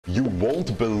You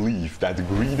won't believe that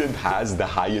Greedent has the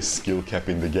highest skill cap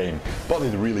in the game, but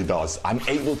it really does. I'm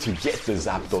able to get the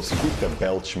Zapdos with the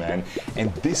Belch, man.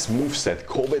 And this moveset,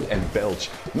 Comet and Belch,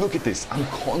 look at this. I'm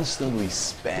constantly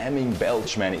spamming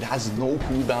Belch, man. It has no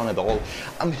cooldown at all.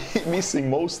 I'm missing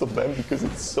most of them because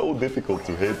it's so difficult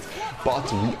to hit,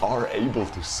 but we are able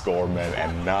to score, man.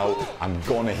 And now I'm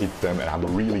gonna hit them and I'm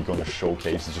really gonna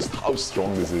showcase just how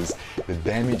strong this is. The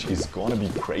damage is gonna be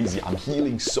crazy. I'm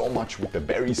healing so much with the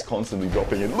berries constantly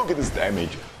dropping in. Look at this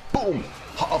damage. Boom!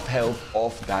 Half health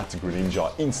of that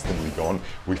Greninja instantly gone.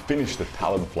 We finished the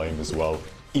Talonflame as well.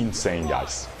 Insane,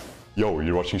 guys. Yo,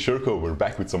 you're watching shurkou. We're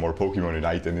back with some more Pokemon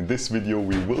Unite, and in this video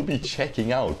we will be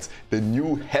checking out the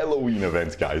new Halloween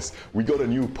event, guys. We got a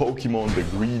new Pokemon, the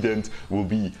Greedent. We'll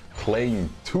be playing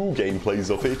 2 gameplays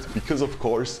of it because, of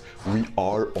course, we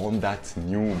are on that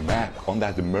new map, on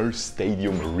that Mer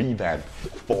Stadium revamp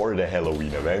for the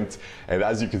Halloween event. And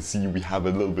as you can see, we have a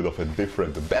little bit of a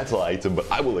different battle item, but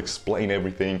I will explain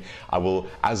everything. I will,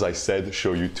 as I said,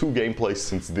 show you 2 gameplays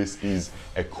since this is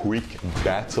a quick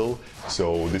battle.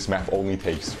 So this map only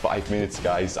takes 5 minutes,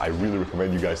 guys. I really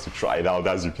recommend you guys to try it out.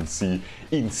 As you can see,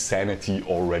 insanity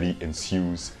already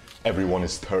ensues. Everyone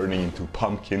is turning into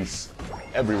pumpkins.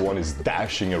 Everyone is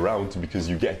dashing around because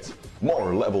you get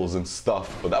more levels and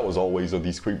stuff. But that was always on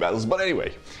these quick battles. But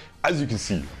anyway, as you can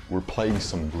see, we're playing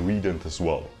some Greedent as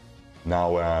well.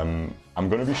 Now, I'm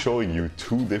going to be showing you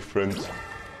 2 different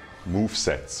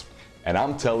movesets. And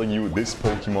I'm telling you, this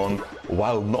Pokemon,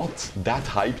 while not that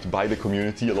hyped by the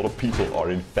community, a lot of people are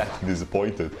in fact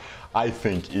disappointed. I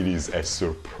think it is a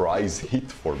surprise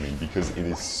hit for me because it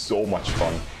is so much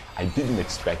fun. I didn't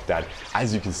expect that.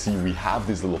 As you can see, we have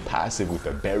this little passive with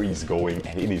the berries going,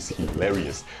 and it is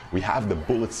hilarious. We have the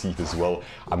Bullet Seed as well.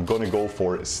 I'm gonna go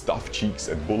for Stuffed Cheeks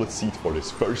and Bullet Seed for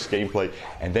this first gameplay,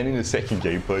 and then in the second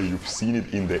gameplay, you've seen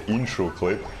it in the intro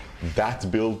clip.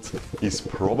 That build is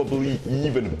probably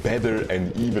even better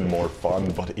and even more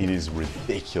fun, but it is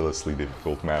ridiculously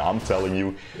difficult, man. I'm telling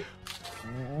you,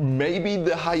 maybe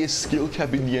the highest skill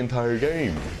cap in the entire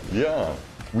game. Yeah,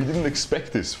 we didn't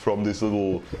expect this from this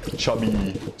little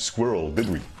chubby squirrel, did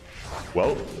we?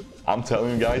 Well, I'm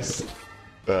telling you guys,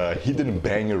 hidden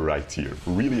banger right here.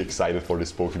 Really excited for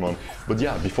this Pokemon. But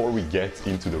yeah, before we get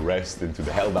into the rest, into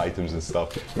the held items and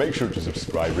stuff, make sure to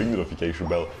subscribe, ring the notification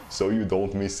bell so you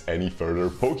don't miss any further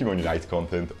Pokemon Unite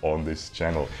content on this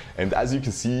channel. And as you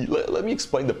can see, let me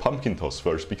explain the pumpkin toss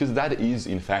first, because that is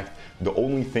in fact the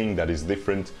only thing that is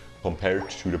different compared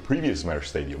to the previous Mer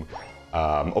Stadium.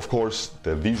 Of course,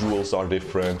 the visuals are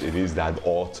different. It is that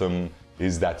autumn,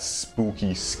 is that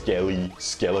spooky, skelly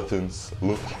skeletons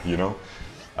look, you know,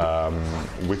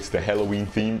 with the Halloween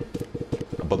theme.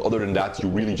 But other than that, you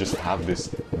really just have this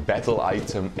battle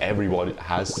item. Everyone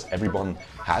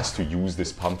has to use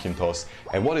this pumpkin toss,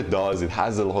 and what it does, it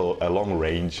has a long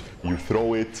range. You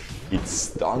throw it, it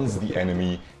stuns the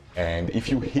enemy, and if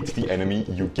you hit the enemy,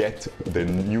 you get the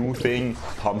new thing,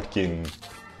 pumpkin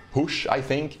push, I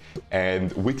think,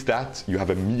 and with that you have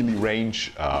a melee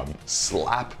range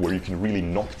slap where you can really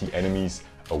knock the enemies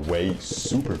away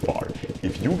super far.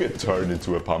 If you get turned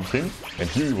into a pumpkin, and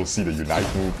here you will see the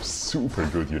Unite move, super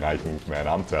good Unite move, man.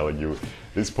 I'm telling you,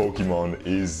 this Pokemon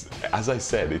is, as I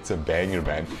said, it's a banger,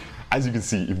 man. As you can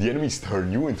see, if the enemies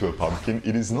turn you into a pumpkin,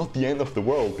 it is not the end of the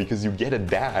world because you get a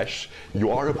dash.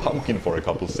 You are a pumpkin for a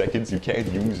couple seconds. You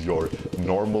can't use your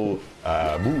normal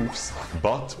moves,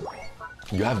 but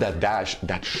you have that dash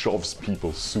that shoves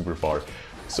people super far.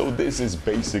 So this is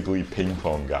basically ping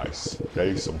pong, guys.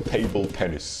 Okay, some table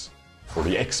tennis for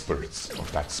the experts of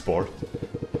that sport.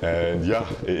 And yeah,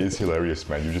 it is hilarious,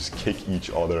 man. You just kick each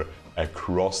other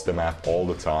across the map all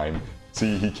the time.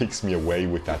 See, he kicks me away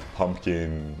with that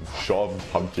pumpkin shove,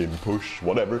 pumpkin push,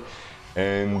 whatever.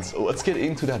 And let's get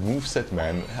into that moveset,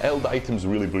 man. Held items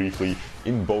really briefly.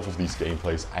 In both of these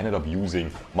gameplays, I ended up using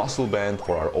Muscle Band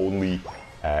for our only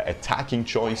attacking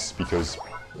choice because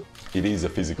it is a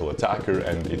physical attacker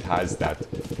and it has that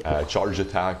charge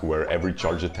attack where every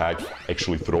charge attack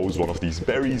actually throws one of these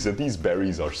berries, and these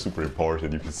berries are super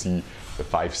important. You can see the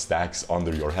 5 stacks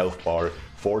under your health bar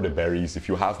for the berries. If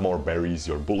you have more berries,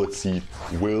 your Bullet Seed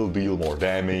will deal more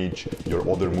damage, your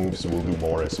other moves will do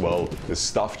more as well. The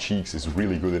Stuffed Cheeks is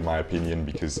really good in my opinion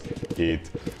because it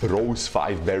throws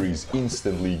 5 berries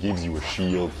instantly, gives you a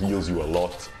shield, heals you a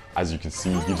lot. As you can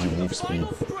see, gives you move speed.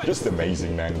 Just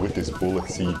amazing, man, with this Bullet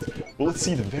Seed. Bullet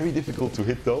Seed, very difficult to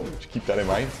hit though, keep that in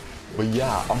mind. But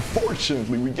yeah,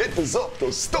 unfortunately, we get the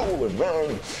Zapdos stolen,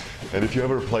 man. And if you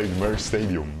ever played Mer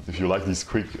Stadium, if you like these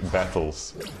quick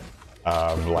battles,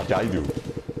 like I do,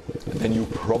 then you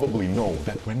probably know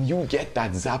that when you get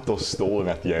that Zapdos stolen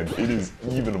at the end, it is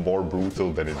even more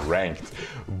brutal than in ranked.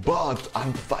 But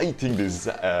I'm fighting this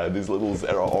little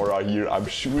Zeraora here. I'm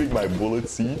shooting my Bullet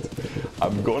Seed.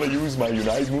 I'm gonna use my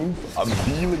Unite move. I'm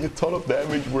dealing a ton of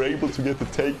damage. We're able to get the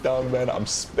takedown, man. I'm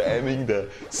spamming the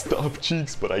Stuff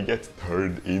Cheeks, but I get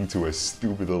turned into a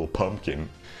stupid little pumpkin.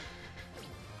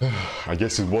 I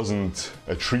guess it wasn't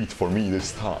a treat for me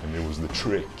this time. It was the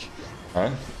trick.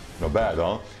 Huh? Not bad,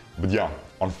 huh? But yeah,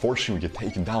 unfortunately we get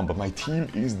taken down, but my team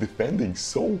is defending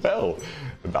so well.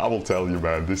 And I will tell you,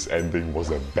 man, this ending was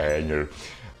a banger.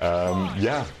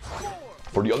 Yeah,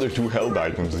 for the other two held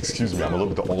items, excuse me, I'm a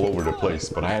little bit all over the place,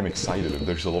 but I am excited and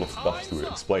there's a lot of stuff to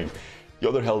explain. The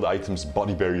other held items,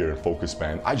 Body Barrier and Focus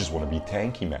Band, I just want to be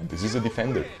tanky, man. This is a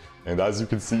defender. And as you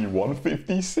can see,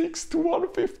 156 to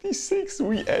 156,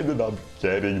 we ended up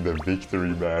getting the victory,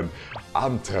 man.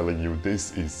 I'm telling you,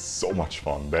 this is so much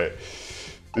fun.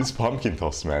 This Pumpkin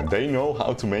Toss, man, they know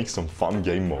how to make some fun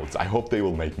game modes. I hope they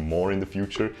will make more in the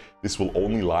future. This will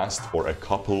only last for a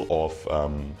couple of...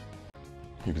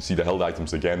 you can see the held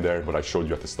items again there, but I showed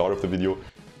you at the start of the video.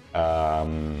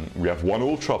 We have one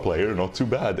Ultra player, not too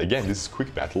bad. Again, this is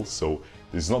quick battle, so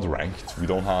this is not ranked. We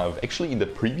don't have... Actually, in the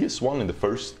previous one, in the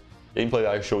first gameplay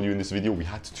I showed you in this video, we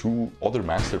had two other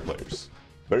Master players.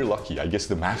 Very lucky. I guess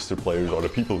the Master players are the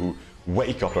people who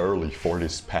wake up early for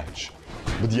this patch.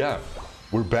 But yeah,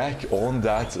 we're back on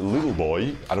that little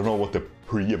boy. I don't know what the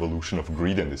pre-evolution of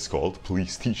Greedent is called.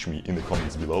 Please teach me in the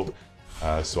comments below.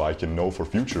 So I can know for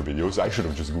future videos. I should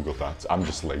have just googled that. I'm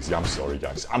just lazy. I'm sorry,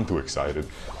 guys. I'm too excited.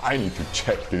 I need to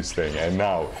check this thing. And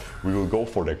now we will go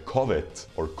for the Covet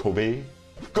or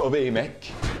Cove mech.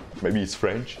 Maybe it's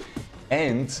French.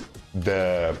 And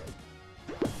the...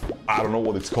 I don't know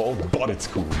what it's called, but it's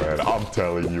cool, man. I'm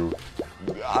telling you,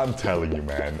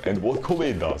 man. And what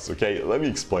Covet does, okay? Let me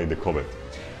explain the Covet.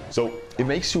 So it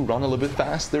makes you run a little bit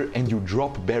faster and you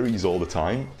drop berries all the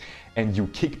time. And you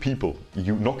kick people,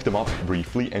 you knock them up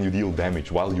briefly and you deal damage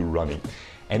while you're running.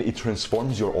 And it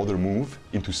transforms your other move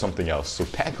into something else. So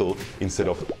tackle, instead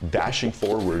of dashing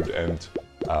forward and,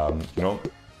 you know,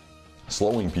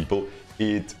 slowing people,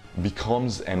 it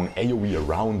becomes an AoE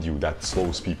around you that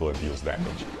slows people and deals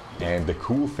damage. And the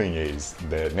cool thing is,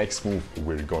 the next move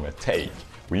we're gonna take,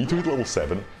 we need to hit level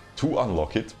 7 to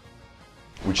unlock it,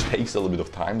 which takes a little bit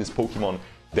of time. This Pokemon,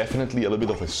 definitely a little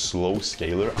bit of a slow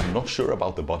scaler. I'm not sure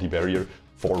about the Body Barrier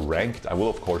for ranked. I will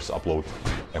of course upload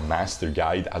a master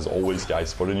guide as always,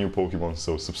 guys, for the new Pokemon,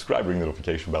 so subscribe, ring the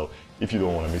notification bell if you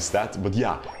don't want to miss that. But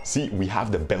yeah, see, we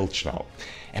have the Belch now,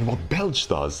 and what Belch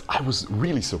does, I was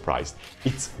really surprised.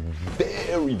 It's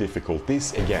very difficult.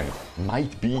 This again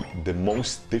might be the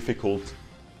most difficult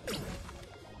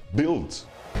build,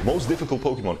 most difficult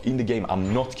Pokemon in the game.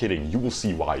 I'm not kidding, you will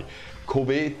see why.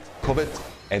 Covet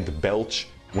and Belch,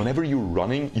 whenever you're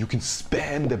running, you can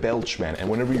spam the Belch, man, and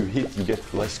whenever you hit, you get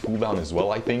less cooldown as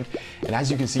well, I think. And as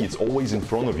you can see, it's always in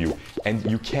front of you, and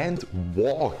you can't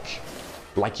walk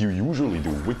like you usually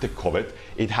do with the Covet.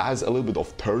 It has a little bit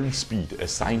of turn speed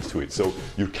assigned to it, so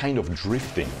you're kind of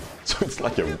drifting. So it's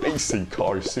like a racing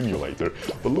car simulator.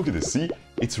 But look at this, see?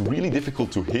 It's really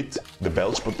difficult to hit the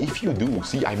Belch, but if you do,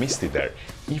 see, I missed it there.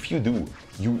 If you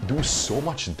do so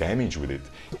much damage with it,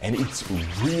 and it's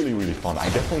really, really fun. I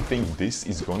definitely think this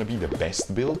is gonna be the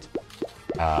best build.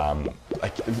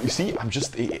 Like, you see,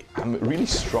 I'm really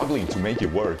struggling to make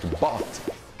it work, but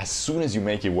as soon as you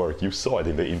make it work, you saw it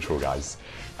in the intro, guys.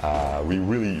 We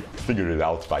really figured it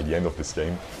out by the end of this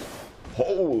game.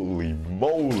 Holy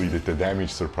moly, did the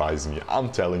damage surprise me.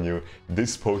 I'm telling you,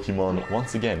 this Pokemon,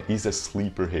 once again, is a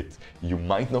sleeper hit. You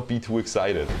might not be too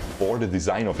excited for the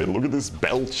design of it. Look at this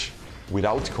Belch.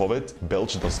 Without Covet,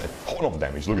 Belch does a ton of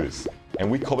damage. Look at this. And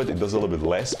with Covet, it does a little bit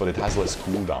less, but it has less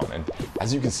cooldown. And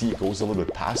as you can see, it goes a little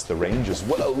bit past the range as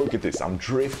well. Look at this. I'm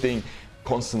drifting,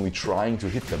 constantly trying to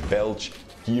hit the Belch.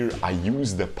 Here, I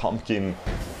use the Pumpkin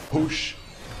push,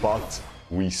 but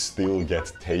we still get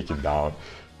taken down.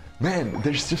 Man,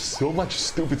 there's just so much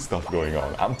stupid stuff going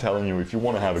on. I'm telling you, if you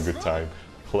want to have a good time,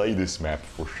 play this map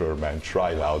for sure, man.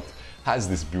 Try it out. Has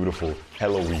this beautiful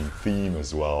Halloween theme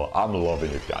as well. I'm loving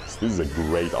it, guys. This is a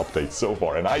great update so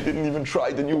far, and I didn't even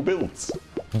try the new builds.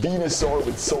 Venusaur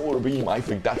with Solar Beam, I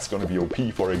think that's gonna be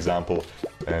OP, for example.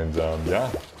 And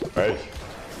yeah, hey,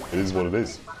 it is what it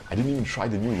is. I didn't even try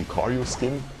the new Lucario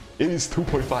skin. It is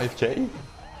 2.5k.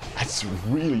 That's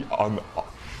really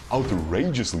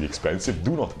outrageously expensive.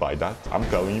 Do not buy that. I'm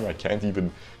telling you, I can't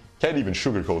even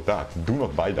sugarcoat that. Do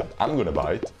not buy that. I'm gonna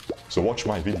buy it. So watch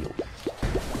my video.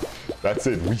 That's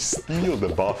it. We steal the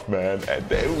buff, man, and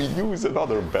then we use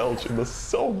another Belch and does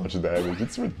so much damage.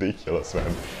 It's ridiculous,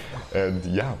 man. And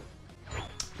yeah,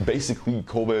 basically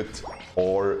Covet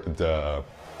or the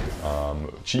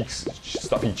cheeks,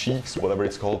 stuffy cheeks, whatever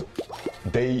it's called,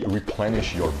 they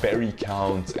replenish your berry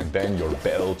count, and then your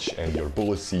belch and your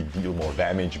bullet seed deal more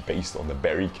damage based on the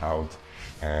berry count.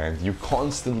 And you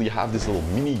constantly have this little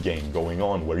mini game going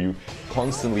on where you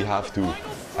constantly have to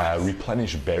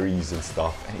replenish berries and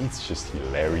stuff, and it's just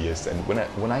hilarious. And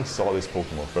when I saw this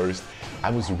Pokemon first, I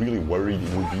was really worried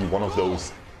it would be one of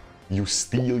those you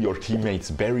steal your teammates'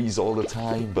 berries all the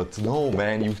time, but no,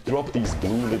 man, you drop these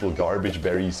blue little garbage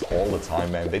berries all the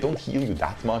time, man. They don't heal you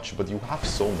that much, but you have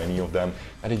so many of them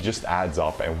that it just adds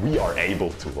up, and we are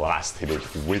able to last hit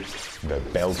it with the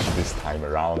belch this time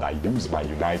around. I use my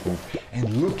Unite move,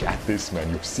 and look at this, man.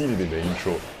 You've seen it in the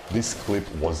intro. This clip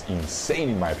was insane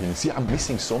in my opinion. See, I'm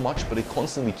missing so much, but it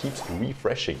constantly keeps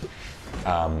refreshing.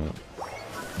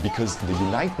 Because the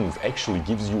Unite move actually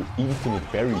gives you infinite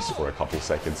berries for a couple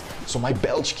seconds. So my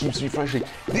belch keeps refreshing.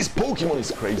 This Pokemon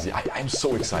is crazy. I'm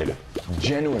so excited.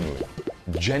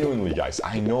 Genuinely, guys.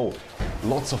 I know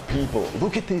lots of people,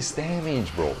 look at this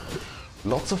damage, bro.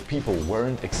 Lots of people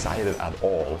weren't excited at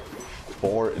all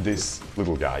for this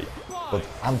little guy. But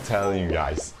I'm telling you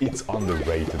guys, it's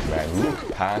underrated, man.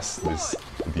 Look past this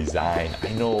design. I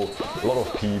know a lot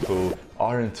of people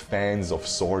aren't fans of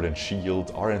Sword and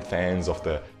Shield, aren't fans of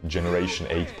the Generation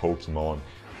 8 Pokemon.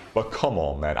 But come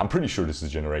on, man. I'm pretty sure this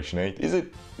is Generation 8. Is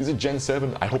it Gen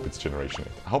 7? I hope it's Generation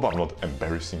 8. I hope I'm not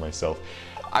embarrassing myself.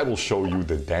 I will show you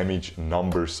the damage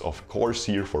numbers, of course,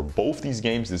 here for both these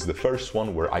games. This is the first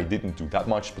one where I didn't do that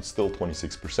much, but still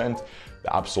 26%. The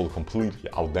Absol completely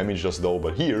outdamaged us though,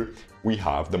 but here we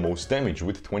have the most damage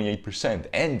with 28%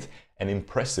 and an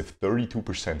impressive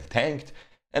 32% tanked.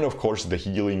 And of course, the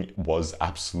healing was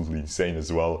absolutely insane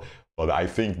as well, but I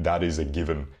think that is a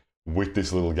given with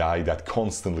this little guy that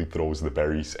constantly throws the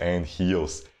berries and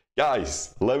heals.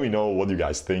 Guys, let me know what you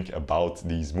guys think about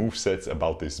these movesets,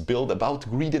 about this build, about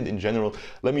Greedent in general.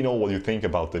 Let me know what you think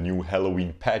about the new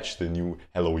Halloween patch, the new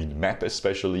Halloween map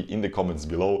especially, in the comments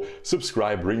below.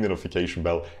 Subscribe, ring the notification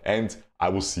bell, and I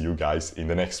will see you guys in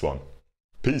the next one.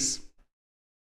 Peace!